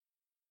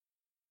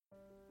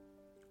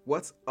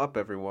What's up,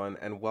 everyone,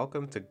 and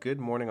welcome to Good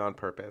Morning on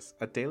Purpose,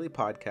 a daily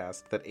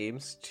podcast that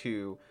aims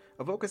to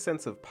evoke a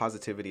sense of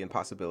positivity and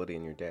possibility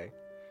in your day.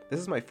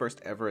 This is my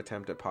first ever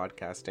attempt at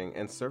podcasting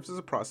and serves as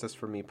a process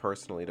for me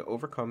personally to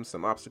overcome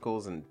some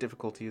obstacles and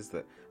difficulties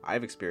that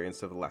I've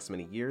experienced over the last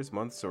many years,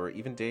 months, or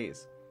even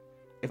days.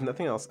 If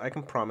nothing else, I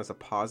can promise a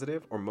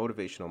positive or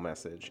motivational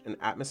message, an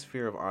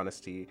atmosphere of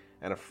honesty,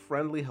 and a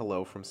friendly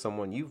hello from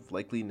someone you've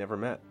likely never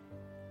met.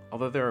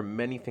 Although there are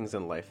many things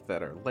in life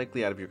that are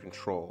likely out of your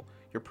control,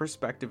 your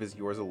perspective is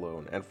yours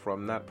alone, and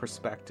from that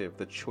perspective,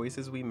 the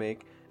choices we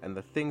make and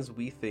the things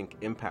we think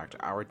impact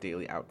our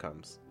daily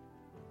outcomes.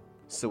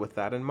 So with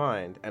that in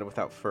mind, and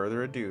without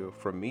further ado,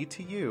 from me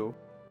to you,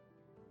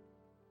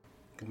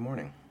 good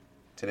morning.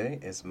 Today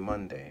is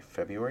Monday,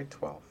 February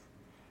 12th,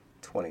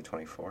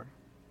 2024,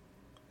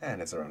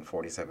 and it's around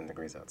 47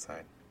 degrees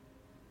outside.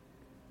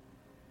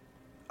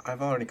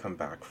 I've already come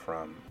back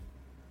from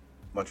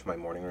much of my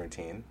morning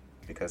routine,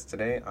 because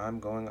today I'm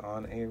going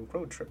on a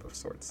road trip of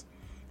sorts,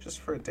 just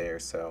for a day or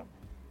so,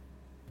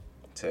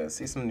 to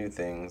see some new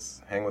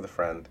things, hang with a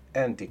friend,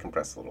 and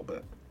decompress a little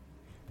bit.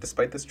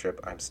 Despite this trip,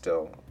 I'm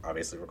still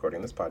obviously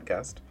recording this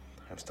podcast.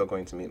 I'm still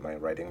going to meet my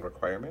writing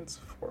requirements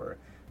for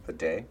the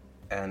day,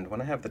 and when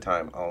I have the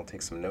time, I'll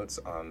take some notes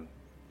on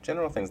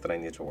general things that I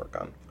need to work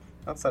on.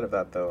 Outside of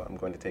that, though, I'm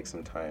going to take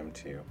some time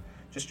to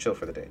just chill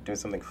for the day, do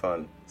something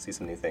fun, see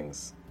some new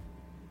things,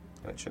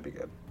 and it should be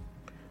good.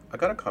 I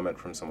got a comment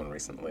from someone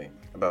recently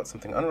about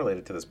something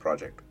unrelated to this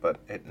project, but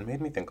it made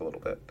me think a little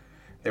bit.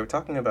 They were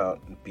talking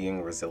about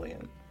being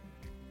resilient,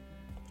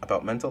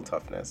 about mental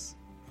toughness.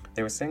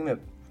 They were saying that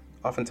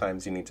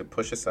oftentimes you need to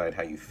push aside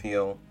how you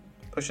feel,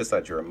 push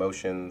aside your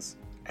emotions,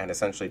 and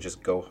essentially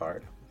just go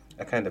hard.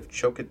 A kind of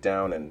choke it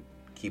down and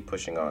keep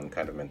pushing on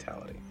kind of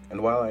mentality.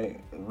 And while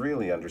I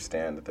really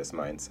understand this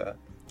mindset,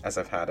 as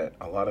I've had it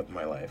a lot of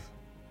my life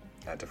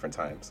at different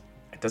times,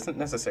 it doesn't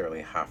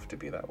necessarily have to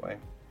be that way.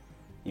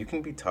 You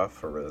can be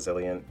tough or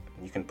resilient,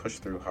 you can push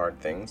through hard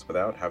things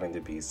without having to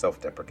be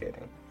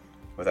self-deprecating,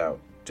 without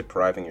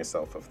depriving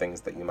yourself of things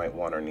that you might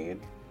want or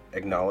need,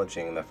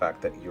 acknowledging the fact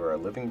that you're a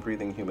living,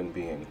 breathing human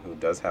being who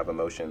does have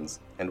emotions,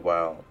 and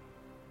while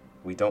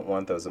we don't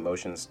want those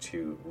emotions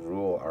to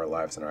rule our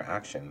lives and our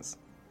actions,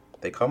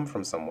 they come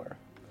from somewhere.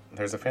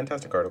 There's a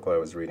fantastic article I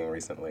was reading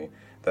recently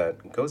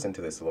that goes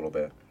into this a little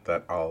bit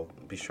that I'll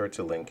be sure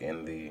to link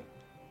in the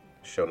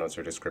show notes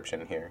or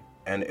description here,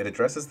 and it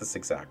addresses this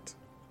exact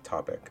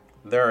topic.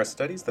 There are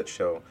studies that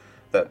show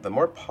that the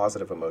more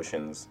positive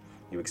emotions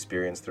you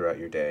experience throughout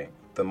your day,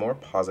 the more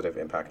positive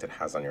impact it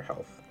has on your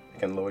health. It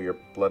can lower your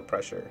blood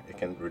pressure, it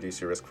can reduce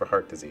your risk for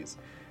heart disease,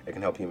 it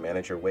can help you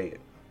manage your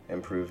weight,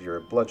 improve your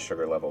blood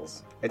sugar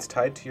levels. It's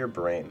tied to your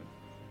brain.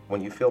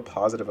 When you feel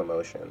positive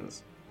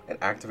emotions,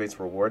 it activates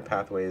reward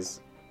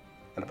pathways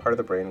and a part of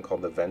the brain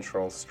called the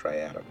ventral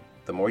striatum.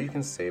 The more you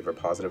can savor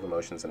positive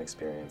emotions and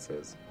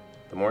experiences,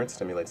 the more it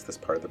stimulates this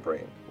part of the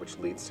brain, which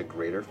leads to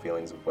greater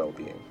feelings of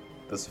well-being.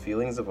 Those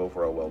feelings of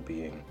overall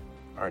well-being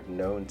are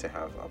known to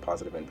have a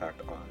positive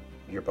impact on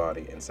your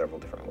body in several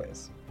different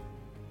ways.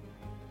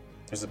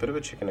 There's a bit of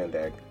a chicken and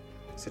egg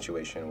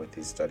situation with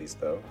these studies,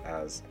 though,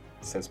 as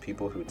since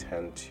people who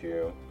tend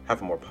to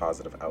have a more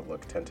positive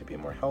outlook tend to be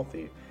more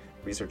healthy,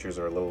 researchers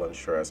are a little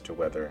unsure as to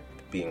whether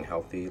being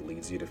healthy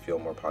leads you to feel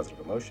more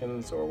positive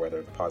emotions or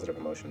whether the positive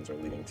emotions are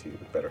leading to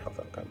better health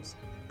outcomes.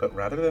 But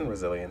rather than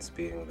resilience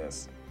being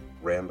this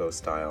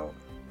Rambo-style,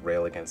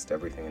 rail against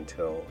everything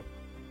until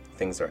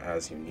things are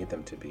as you need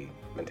them to be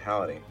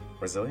mentality,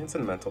 resilience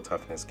and mental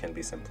toughness can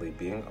be simply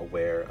being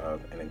aware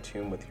of and in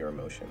tune with your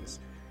emotions,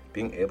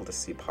 being able to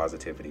see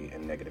positivity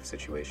in negative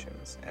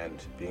situations,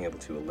 and being able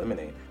to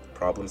eliminate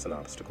problems and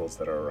obstacles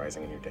that are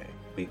arising in your day,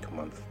 week,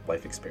 month,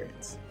 life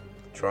experience.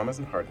 Traumas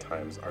and hard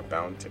times are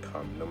bound to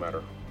come no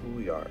matter who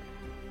we are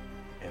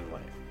in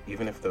life.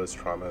 Even if those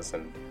traumas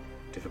and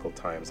difficult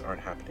times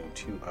aren't happening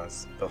to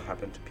us, they'll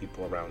happen to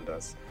people around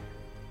us.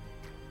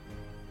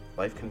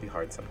 Life can be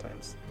hard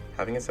sometimes.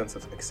 Having a sense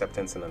of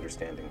acceptance and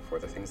understanding for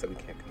the things that we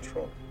can't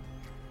control.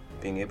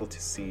 Being able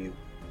to see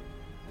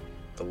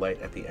the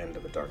light at the end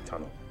of a dark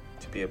tunnel.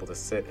 To be able to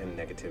sit in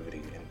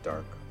negativity and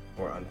dark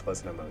or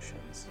unpleasant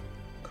emotions.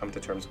 Come to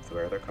terms with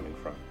where they're coming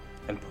from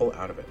and pull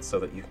out of it so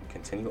that you can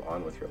continue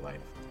on with your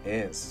life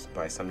is,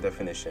 by some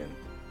definition,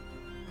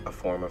 a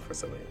form of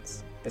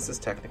resilience. This is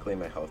technically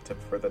my health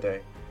tip for the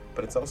day,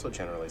 but it's also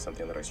generally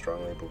something that I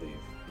strongly believe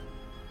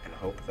and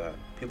hope that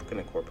people can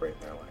incorporate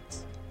in their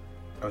lives.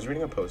 I was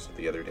reading a post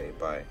the other day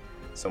by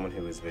someone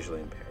who is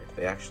visually impaired.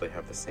 They actually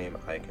have the same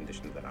eye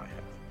condition that I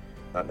have.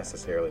 Not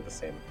necessarily the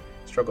same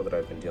struggle that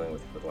I've been dealing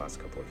with for the last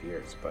couple of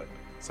years, but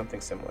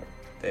something similar.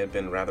 They had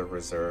been rather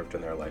reserved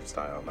in their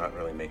lifestyle, not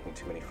really making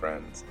too many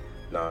friends,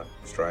 not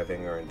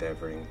striving or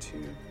endeavoring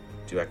to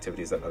do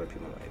activities that other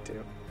people might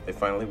do. They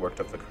finally worked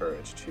up the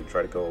courage to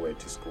try to go away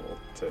to school,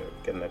 to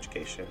get an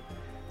education,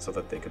 so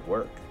that they could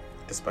work,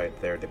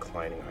 despite their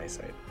declining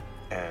eyesight.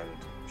 And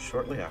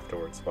shortly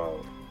afterwards,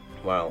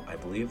 while I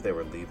believe they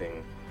were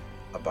leaving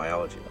a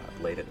biology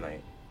lab late at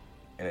night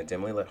in a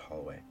dimly lit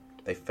hallway,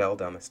 they fell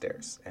down the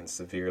stairs and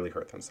severely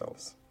hurt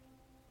themselves.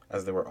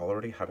 as they were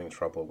already having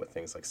trouble with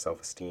things like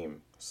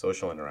self-esteem,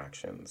 social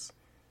interactions,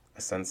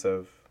 a sense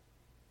of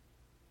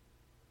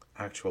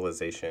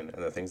actualization,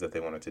 and the things that they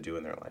wanted to do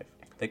in their life.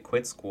 They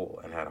quit school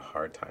and had a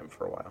hard time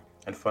for a while.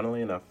 And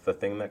funnily enough, the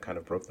thing that kind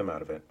of broke them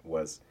out of it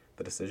was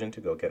the decision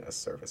to go get a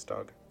service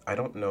dog. I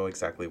don't know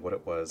exactly what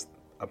it was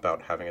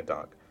about having a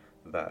dog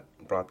that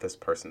brought this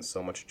person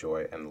so much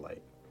joy and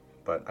light,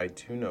 but I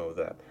do know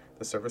that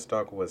the service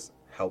dog was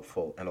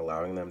helpful in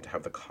allowing them to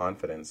have the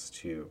confidence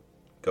to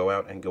go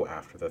out and go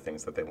after the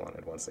things that they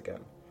wanted once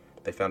again.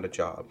 They found a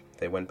job,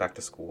 they went back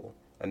to school,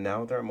 and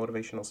now they're a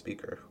motivational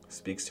speaker who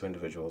speaks to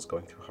individuals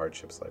going through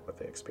hardships like what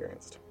they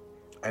experienced.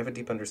 I have a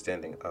deep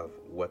understanding of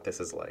what this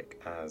is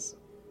like, as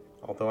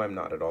although I'm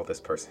not at all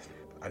this person,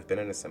 I've been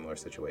in a similar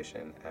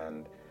situation,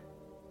 and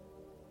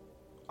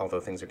although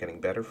things are getting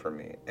better for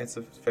me, it's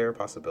a fair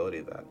possibility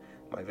that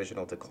my vision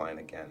will decline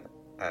again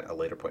at a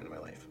later point in my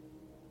life.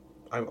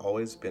 I've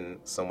always been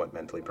somewhat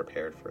mentally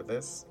prepared for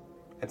this,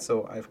 and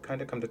so I've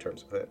kind of come to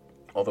terms with it.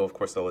 Although, of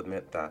course, I'll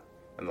admit that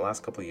in the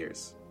last couple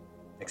years,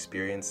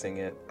 experiencing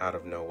it out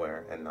of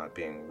nowhere and not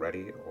being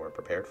ready or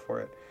prepared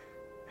for it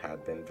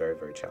had been very,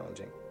 very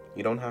challenging.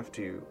 You don't have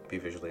to be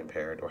visually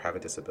impaired or have a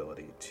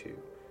disability to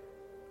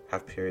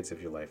have periods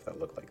of your life that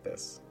look like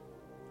this,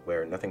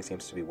 where nothing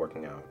seems to be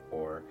working out,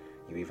 or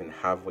you even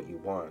have what you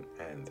want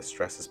and the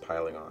stress is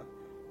piling on.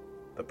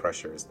 The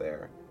pressure is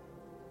there.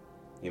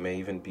 You may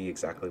even be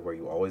exactly where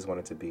you always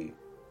wanted to be,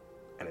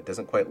 and it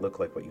doesn't quite look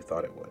like what you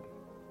thought it would.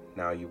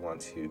 Now you want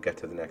to get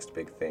to the next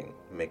big thing,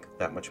 make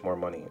that much more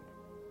money.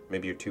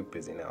 Maybe you're too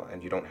busy now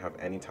and you don't have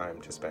any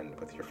time to spend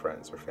with your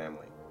friends or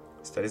family.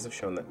 Studies have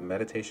shown that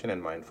meditation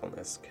and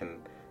mindfulness can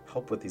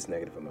help with these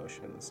negative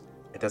emotions.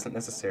 It doesn't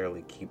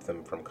necessarily keep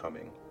them from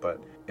coming,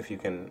 but if you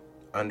can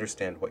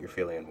understand what you're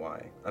feeling and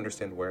why,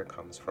 understand where it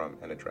comes from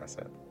and address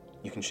it,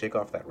 you can shake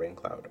off that rain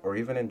cloud or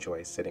even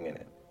enjoy sitting in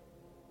it,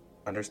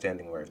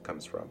 understanding where it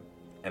comes from,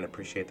 and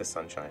appreciate the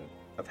sunshine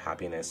of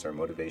happiness or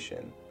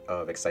motivation,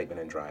 of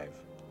excitement and drive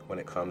when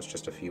it comes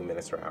just a few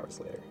minutes or hours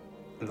later.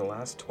 In the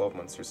last 12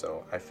 months or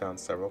so, I've found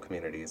several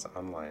communities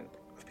online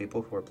of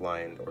people who are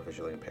blind or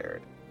visually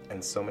impaired,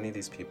 and so many of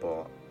these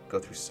people go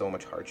through so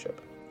much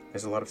hardship.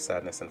 There's a lot of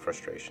sadness and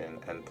frustration,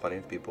 and plenty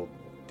of people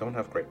don't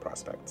have great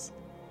prospects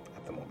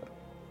at the moment.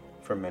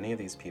 For many of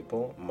these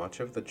people,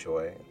 much of the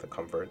joy, the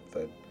comfort,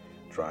 the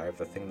drive,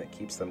 the thing that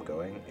keeps them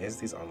going is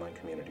these online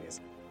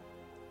communities,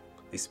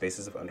 these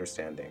spaces of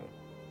understanding,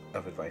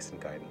 of advice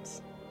and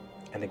guidance.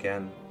 And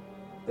again,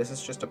 this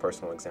is just a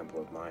personal example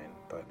of mine,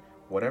 but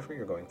whatever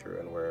you're going through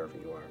and wherever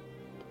you are,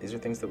 these are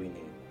things that we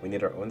need. We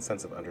need our own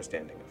sense of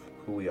understanding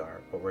of who we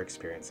are, what we're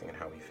experiencing, and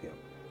how we feel.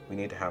 We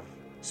need to have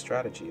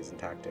strategies and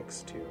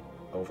tactics to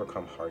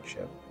overcome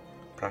hardship,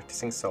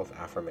 practicing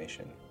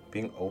self-affirmation,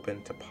 being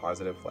open to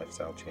positive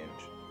lifestyle change,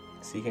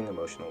 seeking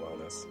emotional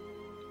wellness.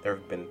 There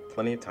have been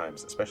plenty of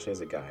times, especially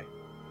as a guy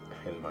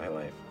in my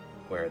life,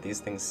 where these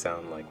things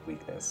sound like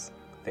weakness,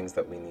 things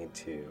that we need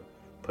to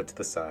put to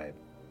the side,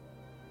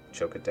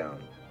 choke it down,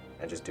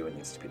 and just do what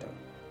needs to be done.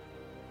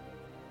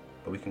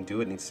 But we can do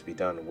what needs to be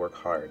done, work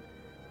hard,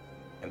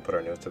 and put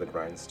our nose to the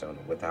grindstone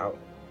without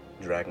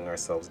dragging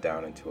ourselves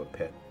down into a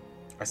pit.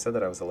 I said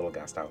that I was a little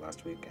gassed out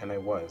last week, and I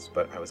was,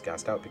 but I was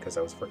gassed out because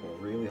I was working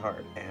really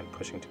hard and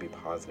pushing to be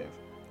positive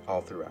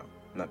all throughout.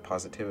 And that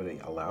positivity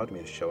allowed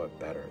me to show up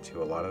better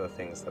to a lot of the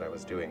things that I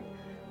was doing,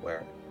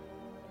 where,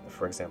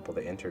 for example,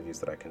 the interviews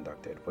that I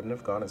conducted wouldn't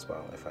have gone as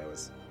well if I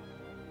was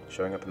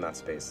showing up in that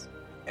space,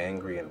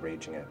 angry and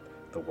raging at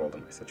the world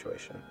and my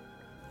situation.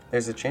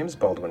 There's a James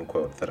Baldwin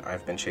quote that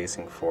I've been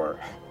chasing for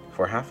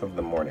half of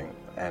the morning,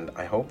 and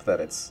I hope that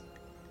it's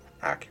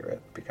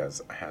accurate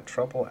because I had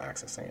trouble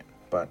accessing it.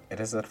 But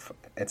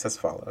it's as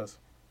follows.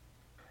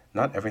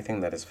 Not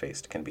everything that is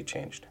faced can be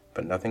changed,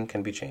 but nothing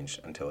can be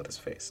changed until it is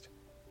faced.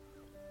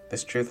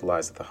 This truth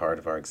lies at the heart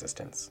of our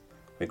existence.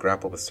 We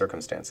grapple with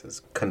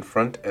circumstances,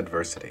 confront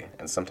adversity,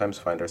 and sometimes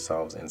find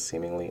ourselves in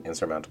seemingly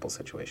insurmountable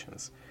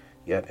situations.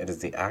 Yet it is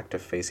the act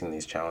of facing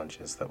these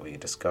challenges that we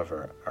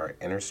discover our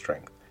inner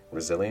strength,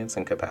 resilience,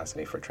 and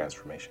capacity for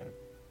transformation.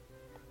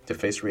 To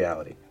face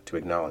reality, to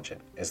acknowledge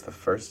it, is the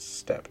first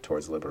step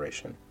towards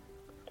liberation.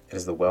 It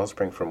is the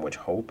wellspring from which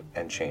hope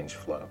and change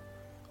flow.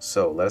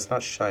 So let us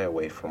not shy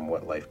away from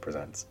what life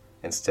presents.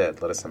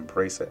 Instead, let us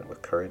embrace it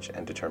with courage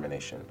and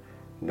determination,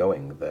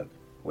 knowing that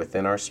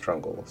within our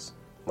struggles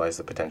lies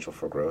the potential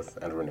for growth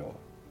and renewal.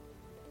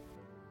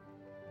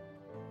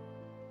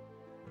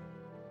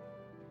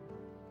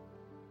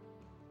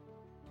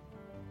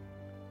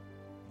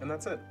 And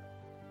that's it.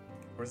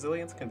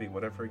 Resilience can be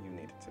whatever you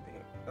need it to be,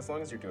 as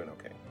long as you're doing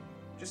okay.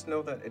 Just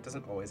know that it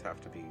doesn't always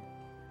have to be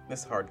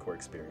this hardcore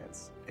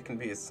experience. It can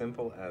be as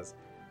simple as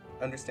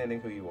understanding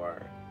who you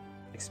are,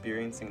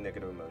 experiencing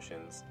negative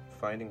emotions,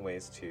 finding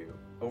ways to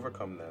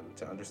overcome them,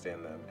 to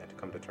understand them, and to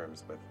come to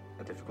terms with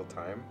a difficult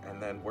time,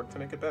 and then work to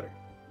make it better.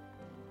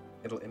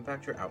 It'll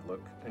impact your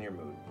outlook and your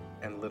mood,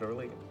 and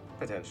literally,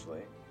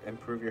 potentially,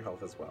 improve your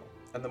health as well.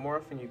 And the more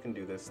often you can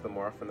do this, the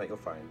more often that you'll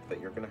find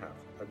that you're going to have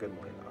a good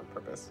morning on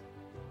purpose.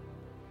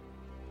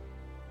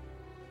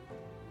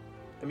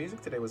 The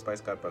music today was by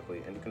Scott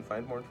Buckley, and you can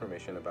find more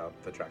information about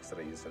the tracks that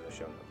I used in the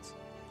show notes.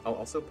 I'll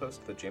also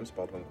post the James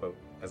Baldwin quote,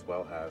 as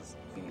well as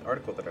the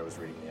article that I was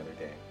reading the other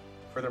day.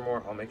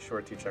 Furthermore, I'll make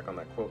sure to check on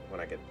that quote when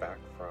I get back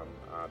from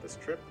this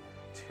trip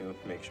to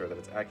make sure that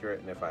it's accurate,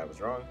 and if I was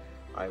wrong,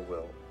 I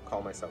will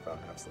call myself out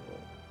absolutely.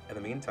 In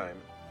the meantime,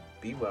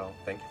 be well,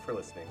 thank you for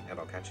listening, and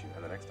I'll catch you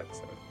in the next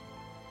episode.